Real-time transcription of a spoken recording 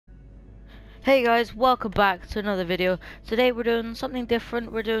Hey guys, welcome back to another video. Today we're doing something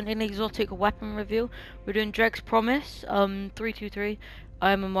different. We're doing an exotic weapon review. We're doing Dregs Promise, 323.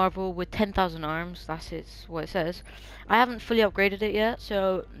 I'm a Marvel with 10,000 arms. What it says. I haven't fully upgraded it yet,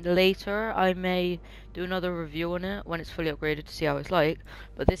 so later I may do another review on it when it's fully upgraded to see how it's like.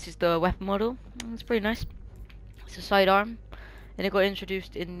 But this is the weapon model. It's pretty nice. It's a sidearm, and it got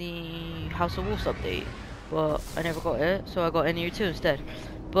introduced in the House of Wolves update, but I never got it, so I got NU2 instead.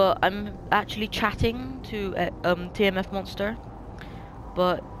 But I'm actually chatting to TMF Monster,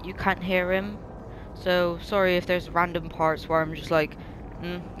 but you can't hear him. So sorry if there's random parts where I'm just like,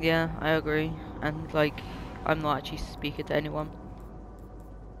 yeah, I agree, and like I'm not actually speaking to anyone.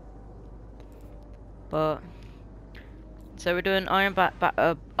 But so we're doing Iron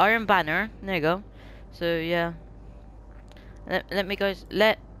Banner. There you go. So yeah, let me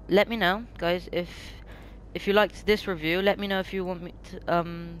know, guys, if you liked this review. Let me know if you want me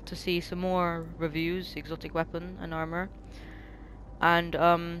to see some more reviews, exotic weapon and armor, and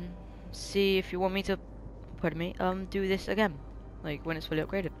see if you want me to, pardon me, do this again, like when it's fully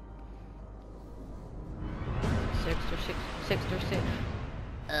upgraded. Sector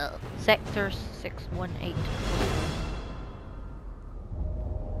 618.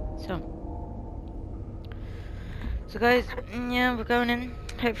 So guys, yeah, we're going in.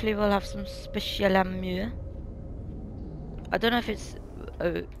 Hopefully we'll have some special ammo. I don't know if it's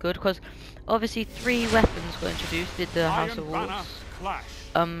good, because obviously 3 weapons were introduced in the House of Wolves.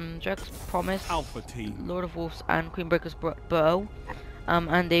 Dregs Promise, Alpha Team, Lord of Wolves, and Queen Breaker's Bow.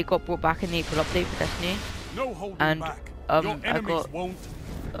 And they got brought back in the April update for Destiny. No holding and back. Your enemies won't.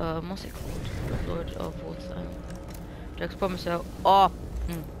 What's it called? Lord of Wolves. Dregs Promise out. Oh,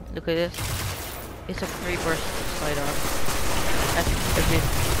 look at this. It's a 3 burst sidearm. That's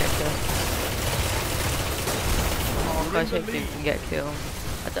ridiculous. Oh, guys, hopefully we can get a kill.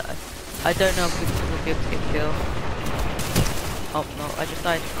 I don't know if we'll be able to get a kill. Oh no, I just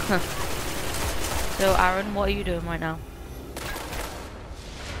died. So Aaron, what are you doing right now?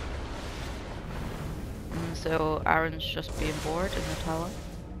 So Aaron's just being bored in the tower.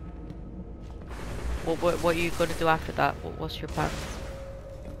 What are you gonna do after that? What's your plan?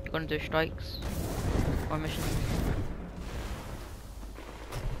 You're gonna do strikes or missions?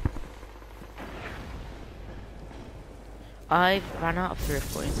 I ran out of 3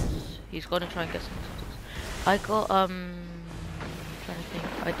 points. He's gonna try and get some. I got I'm trying to think.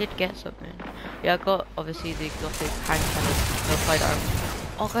 I did get something. Yeah, I got obviously the exotic hand cannon, no sidearm.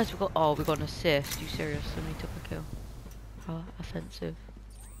 Oh guys, we got an assist. You serious? Somebody took a kill. How offensive.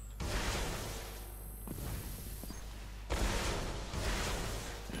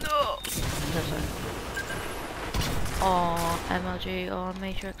 No. Oh, MLG, oh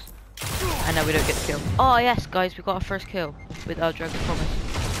Matrix. And now we don't get the kill. Oh yes, guys, we got our first kill with our Dregs Promise.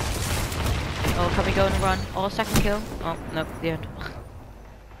 Oh, can we go and run? Oh, second kill. Oh, no, the end.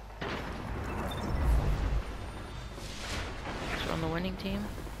 So we're on the winning team.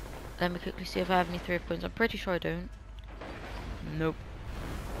 Let me quickly see if I have any 3 points. I'm pretty sure I don't. Nope.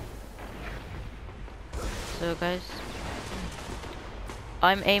 So guys,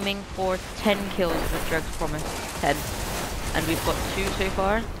 I'm aiming for 10 kills with Dregs Promise. 10. And we've got 2 so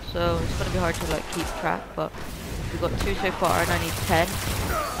far, so it's gonna be hard to like keep track, but we've got 2 so far and I need 10.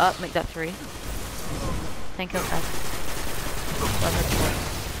 Make that 3. 10 kills.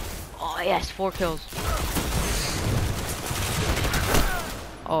 Oh yes, 4 kills.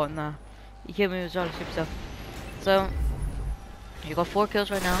 Oh nah, you killed me with Jolly Super stuff. So you got 4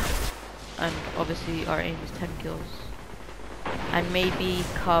 kills right now, and obviously our aim is 10 kills, and maybe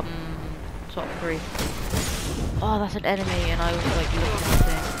come top 3. Oh, that's an enemy, and I was like looking at the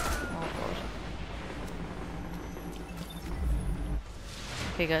thing. Oh god.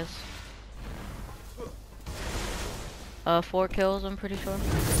 Okay, guys. 4 kills, I'm pretty sure.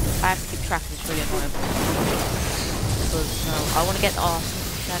 I have to keep track, it's really annoying. Because, no, I want to get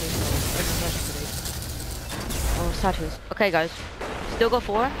statues. Oh, statues. Okay, guys. Still got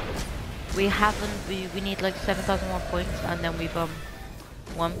 4. We need like 7,000 more points, and then we've,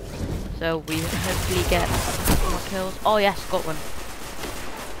 won. So we hopefully get more kills. Oh yes, got one.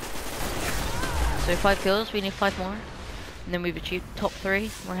 So 5 kills, we need 5 more. And then we've achieved top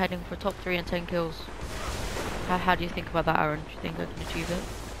 3. We're heading for top 3 and 10 kills. How do you think about that, Aaron? Do you think I can achieve it?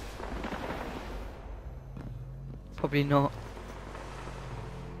 Probably not.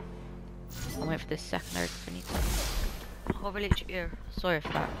 I'll wait for this secondary because I need to. Oh, really ear. Sorry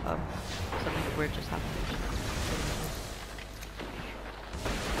for that. Something weird just happened.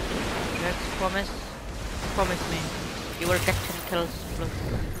 Promise me. You will get 10 kills plus.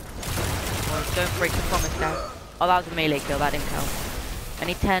 Or don't break the promise, guys. Oh, that was a melee kill, that didn't count. I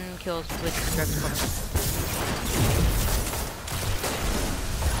need 10 kills with Dregs Promise.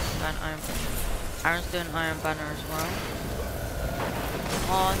 And Aaron's doing Iron Banner as well.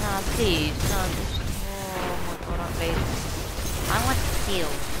 Oh no, please, no, just, oh my god, I'm lazy. I want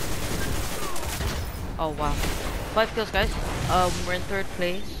kills. Oh wow. 5 kills, guys. We're in 3rd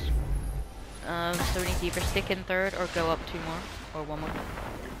place. So we need to either stick in 3rd or go up 2 more, or 1 more.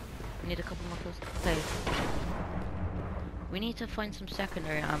 We need a couple more kills to play. We need to find some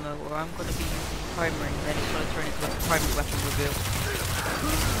secondary ammo, or I'm going to be using primary, and then it's going to turn into a primary weapon reveal.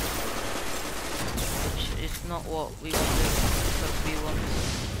 Which is not what we want to do, because we want...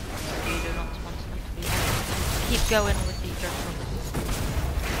 We do not want them to be... Keep going with the Dregs Promise.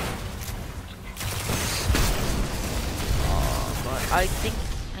 Oh god, I think...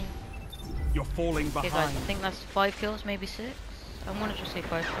 You're falling behind. Okay guys, I think that's 5 kills, maybe 6? I'm gonna just say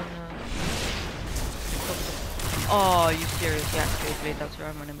 5 from Oh, are you serious? Yeah, seriously, that's where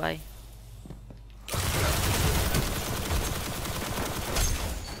I'm running by.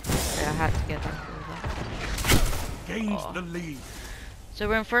 Okay, I had to get that. Gains the lead. So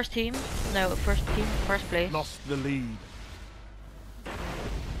we're in first team. No, first place. Lost the lead.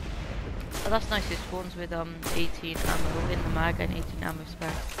 Oh, that's nice. It spawns with 18 ammo in the mag and 18 ammo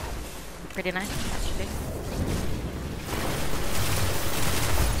spare. Pretty nice, actually.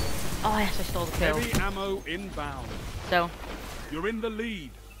 Oh yes, I stole the kill. Heavy ammo inbound. So you're in the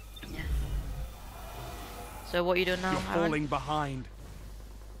lead. Yeah. So what are you doing now? You're falling behind.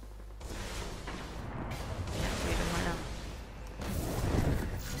 Yeah, what are you doing right now?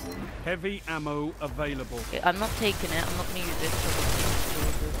 Heavy ammo available. Okay, I'm not taking it. I'm not gonna use it.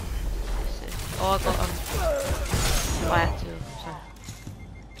 Oh, I got oh, I had to. Sorry.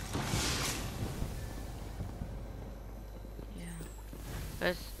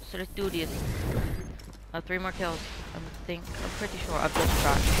 Guys, so let's do this. 3 more kills. I'm pretty sure I've just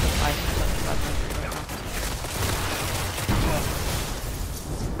tracked.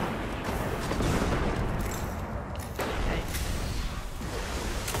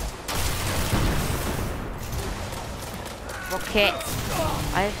 Okay. Rocket.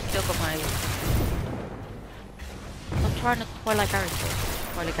 I've still got my. I'm trying to Twilight Gary.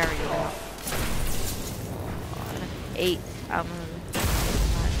 Twilight Gary. 8 ammo.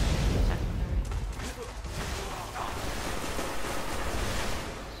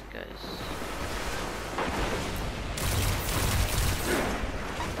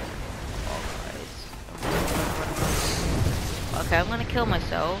 Okay, I'm gonna kill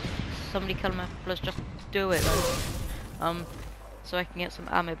myself. Somebody kill me. Let's just do it. So I can get some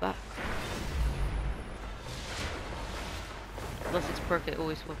ammo back. Unless it's perk, it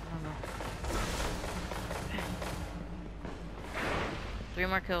always will. I don't know. 3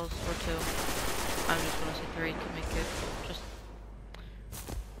 more kills or 2. I'm just gonna say 3 to make it just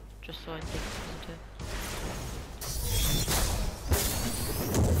so I think it's 2.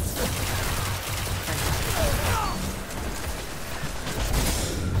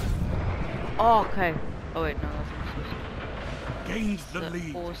 Oh, okay. Oh wait, no, that's not supposed to. Gained the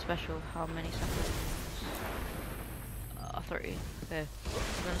lead. 4 special. How many seconds? 30. Okay. I'm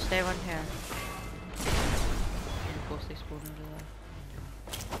gonna stay around here. And of course they spawn over there.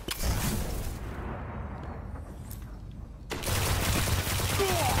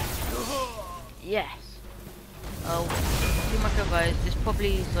 Yes. Oh, 2 more kill, guys. This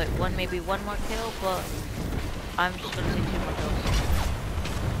probably is like maybe one more kill, but I'm just gonna say 2 more kills.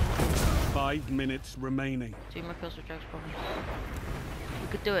 5 minutes remaining. 2 more kills with Dregs Promise. We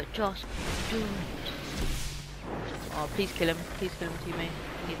could do it, just do it. Oh, please kill him, teammate. We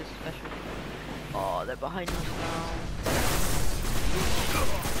need a special. Oh, they're behind us now.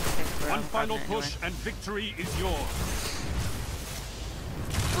 Okay, one final push and victory is yours.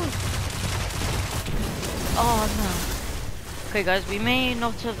 Oh no. Okay guys, we may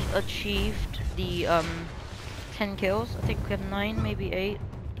not have achieved the 10 kills. I think we have 9, maybe 8.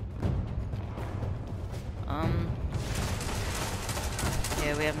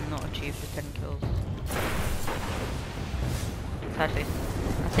 Yeah, we have not achieved the 10 kills. Sadly. I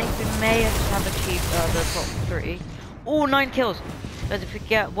think we may have achieved the top 30. Oh, 9 kills! Guys, if we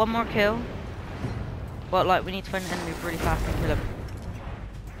get 1 more kill, but like we need to find an enemy really fast and kill him.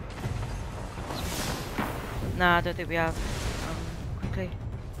 Nah, I don't think we have. Quickly.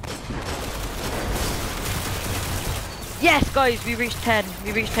 Yes, guys, we reached 10.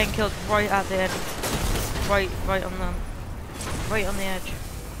 We reached 10 kills right at the end. Right on the edge.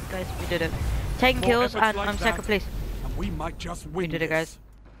 Guys, we did it. 10 kills and I'm second place. And we might just win. We did it, guys.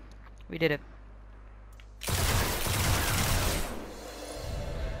 We did it.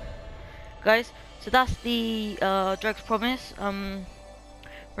 Guys, so that's the Dregs Promise.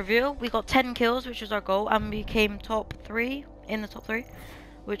 review. We got 10 kills, which was our goal, and we came top 3 in the top 3,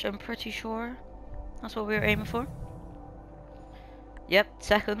 which I'm pretty sure that's what we were aiming for. Yep,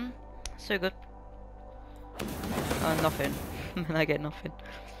 second. So good. Nothing. I get nothing.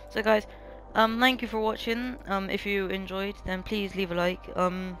 So guys, thank you for watching. If you enjoyed, then please leave a like.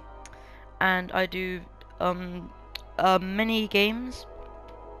 And I do many games,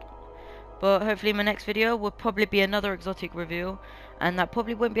 but hopefully my next video will probably be another exotic review, and that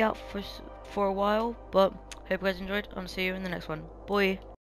probably won't be out for a while. But hope you guys enjoyed. I'll see you in the next one. Bye.